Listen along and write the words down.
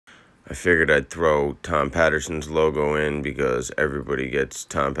I figured I'd throw Tom Patterson's logo in because everybody gets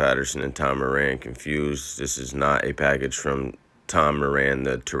Tom Patterson and Tom Moran confused. This is not a package from Tom Moran,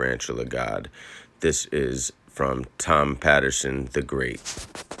 the Tarantula God. This is from Tom Patterson, the Great.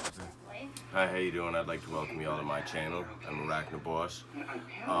 Hi, how you doing? I'd like to welcome you all to my channel. I'm Arachnoboss.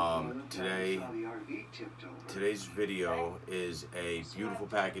 Today's video is a beautiful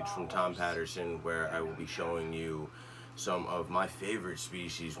package from Tom Patterson where I will be showing you some of my favorite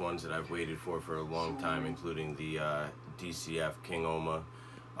species, ones that I've waited for a long time, including the DCF King Oma,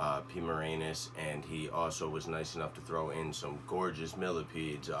 P. Moranus, and he also was nice enough to throw in some gorgeous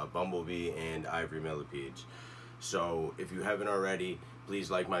millipedes, bumblebee and ivory millipedes. So if you haven't already, please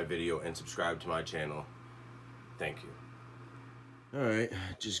like my video and subscribe to my channel. Thank you. Alright,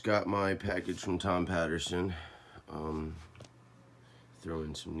 just got my package from Tom Patterson. Throw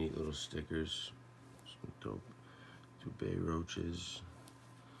in some neat little stickers, some dope 2 bay roaches,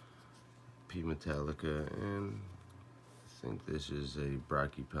 P. Metallica, and I think this is a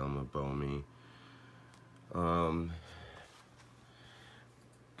Brachypelma bomi.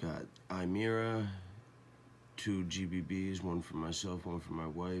 Got Imira, 2 GBBs, one for myself, one for my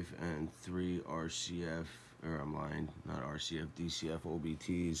wife, and 3 RCF, or I'm lying, not RCF, DCF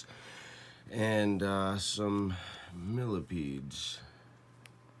OBTs, and some millipedes.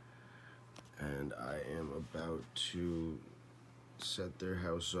 And I am about to set their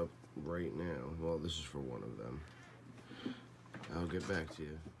house up right now. Well, this is for one of them. I'll get back to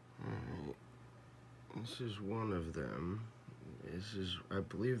you. Alright, this is one of them. This is, I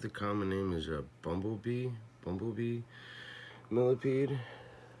believe the common name is a bumblebee millipede.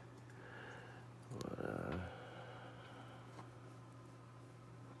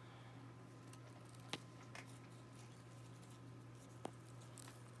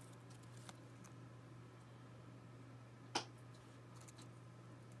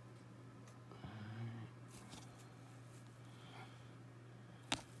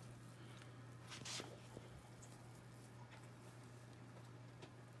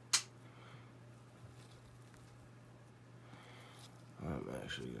 I'm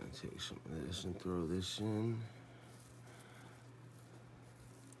actually going to take some of this and throw this in.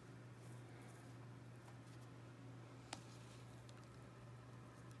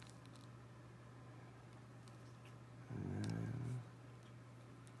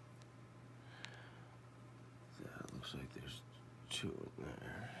 That looks like there's 2 in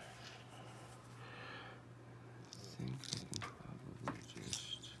there. I think I can probably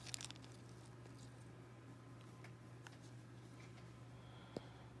just...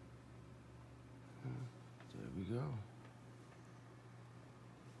 There we go.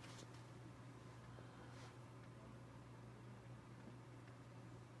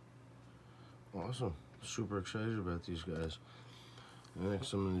 Awesome. Super excited about these guys.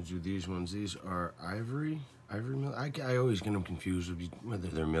 Next I'm going to do these ones. These are ivory millipedes. I always get them confused with whether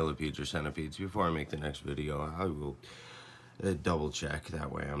they're millipedes or centipedes. Before I make the next video, I will double check.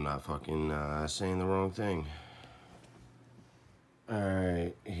 That way I'm not fucking saying the wrong thing.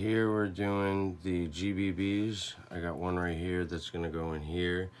 Alright, here we're doing the GBBs. I got one right here that's going to go in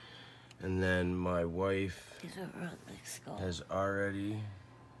here. And then my wife has already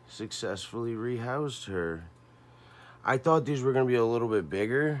successfully rehoused her. I thought these were going to be a little bit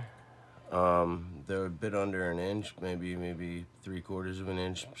bigger. They're a bit under an inch, maybe 3/4 of an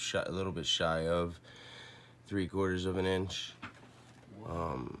inch, a little bit shy of 3/4 of an inch.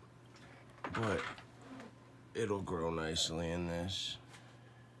 But it'll grow nicely in this.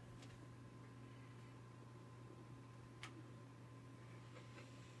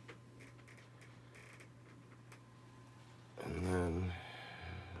 And then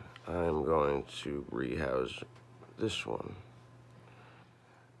I'm going to rehouse this one.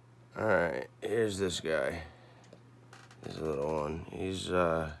 Alright, here's this guy. This little one. He's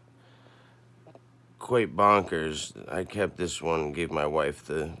quite bonkers. I kept this one, gave my wife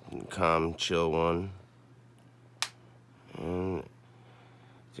the calm, chill one. And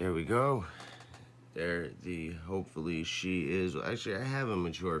there we go. Hopefully she is, actually I have a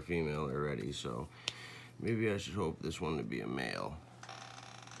mature female already, so maybe I should hope this one to be a male.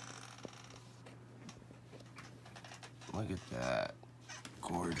 Look at that.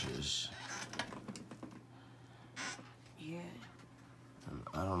 Gorgeous. Yeah.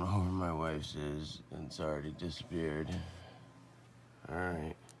 I don't know where my wife's is. It's already disappeared.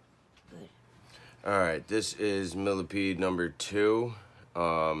 Alright. Good. Alright, this is millipede number 2.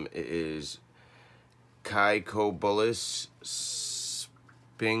 It is Caicobulus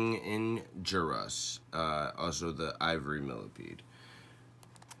spingingerus. Also the ivory millipede.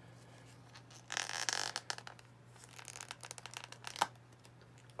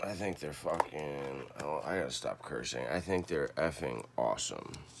 I think they're fucking, oh, I gotta stop cursing. I think they're effing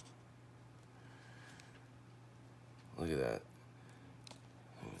awesome. Look at that.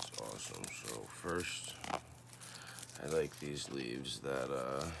 I think it's awesome. So first, I like these leaves that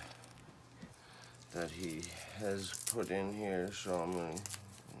he has put in here, so I'm gonna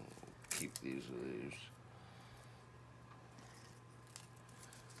keep these leaves.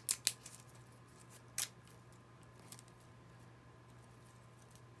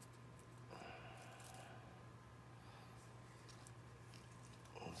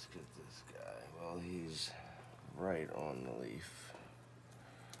 Let's get this guy. Well, he's right on the leaf.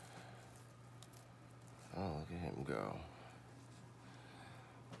 Oh, look at him go.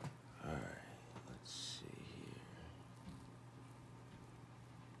 Alright, let's see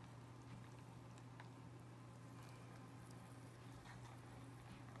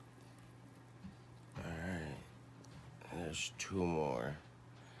here. Alright, there's two more.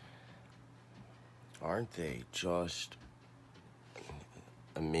 Aren't they just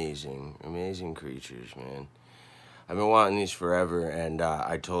amazing, amazing creatures, man? I've been wanting these forever, and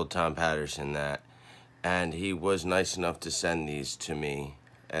I told Tom Patterson that, and he was nice enough to send these to me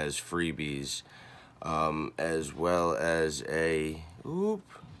as freebies, as well as a, oop,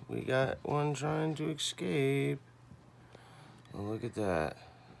 we got one trying to escape. Oh, look at that.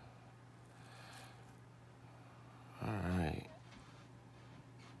 Alright.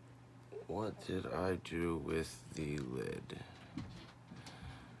 What did I do with the lid?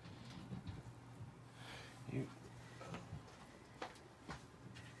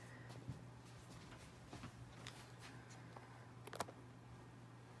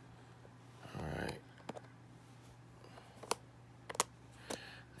 Alright.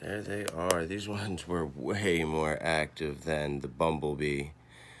 There they are. These ones were way more active than the bumblebee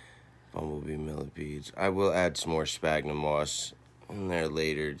millipedes. I will add some more sphagnum moss in there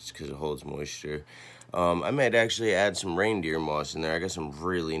later just because it holds moisture. I might actually add some reindeer moss in there. I got some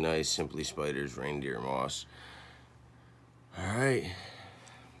really nice Simply Spiders reindeer moss. Alright,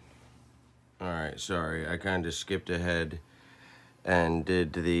 sorry, I kind of skipped ahead and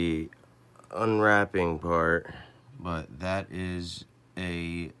did the unwrapping part, but that is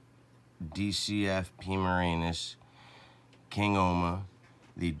a DCF P. Moranus King Oma,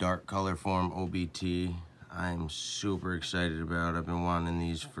 the dark color form OBT. I'm super excited about it. I've been wanting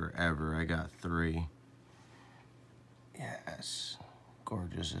these forever. I got 3. Yes,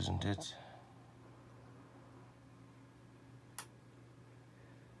 gorgeous, isn't it?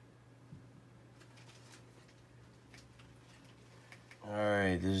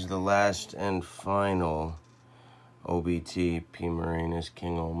 Alright, this is the last and final OBT P. Moranus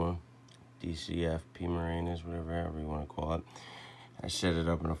King Oma, DCF P. Moranus, whatever you want to call it. I set it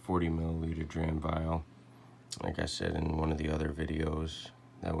up in a 40 milliliter dram vial, like I said in one of the other videos.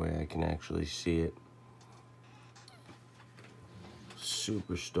 That way I can actually see it.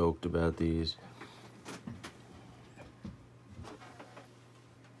 Super stoked about these.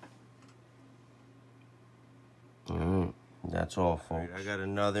 Alright, that's all for you. I got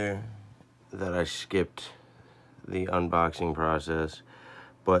another that I skipped the unboxing process,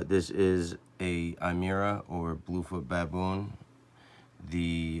 but this is a Imira or Bluefoot Baboon.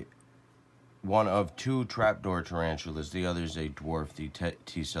 The one of 2 trapdoor tarantulas. The other is a dwarf, the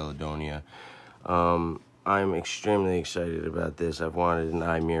T. Celedonia. I'm extremely excited about this. I've wanted an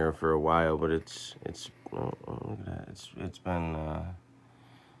Imira for a while, but it's oh, look at that. It's been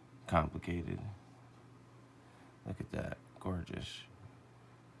complicated. Look at that, gorgeous.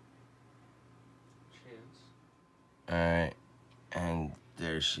 All right, and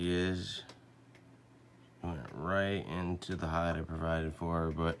there she is. Went right into the hide I provided for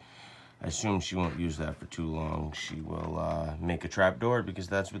her, but I assume she won't use that for too long. She will make a trapdoor because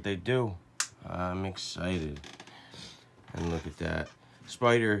that's what they do. I'm excited. And look at that.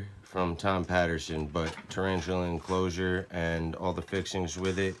 Spider from Tom Patterson, but tarantula enclosure and all the fixings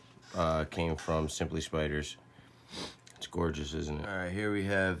with it came from Simply Spiders. It's gorgeous, isn't it? All right, here we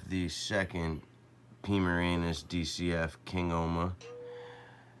have the second P. Moranus DCF King Oma.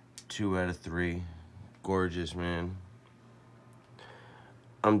 2 out of 3. Gorgeous, man.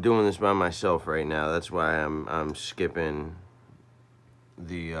 I'm doing this by myself right now. That's why I'm skipping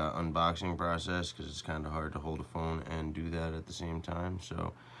the unboxing process, because it's kind of hard to hold a phone and do that at the same time.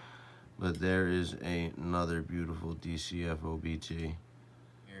 So, but there is another beautiful DCF OBT.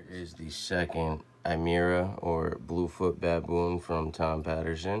 Here is the second Imira or Bluefoot Baboon from Tom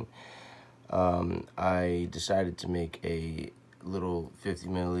Patterson. I decided to make a little 50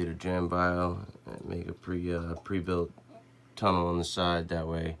 milliliter jam vial, make a pre-built tunnel on the side. That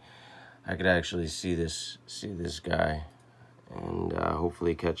way I could actually see this guy and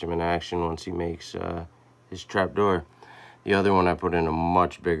hopefully catch him in action once he makes his trapdoor. The other one I put in a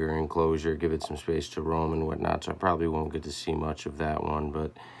much bigger enclosure, give it some space to roam and whatnot, so I probably won't get to see much of that one,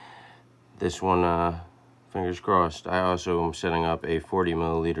 but this one, fingers crossed. I also am setting up a 40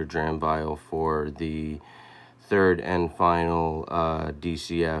 milliliter dram vial for the third and final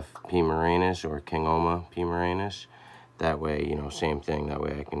DCF P. Moranus, or King Oma P. Moranus. That way, you know, same thing, that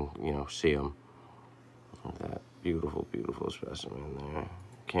way I can, you know, see them. That beautiful, beautiful specimen there.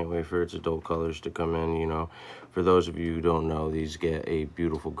 Can't wait for its adult colors to come in, you know. For those of you who don't know, these get a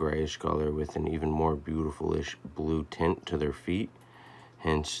beautiful grayish color with an even more beautiful-ish blue tint to their feet,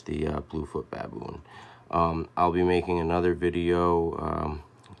 hence the Bluefoot Baboon. I'll be making another video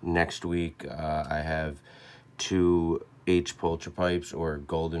next week. I have 2 H. pulcher or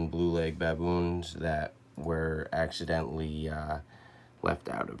golden blue leg baboons that were accidentally left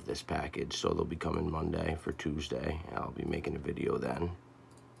out of this package, so they'll be coming Monday for Tuesday. I'll be making a video then.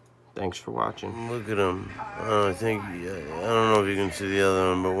 Thanks for watching. Look at them. I think, I don't know if you can see the other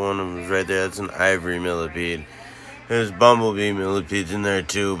one, but one of them is right there. That's an ivory millipede. There's bumblebee millipedes in there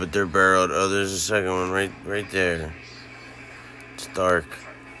too, but they're burrowed. Oh, there's a second one right there. It's dark.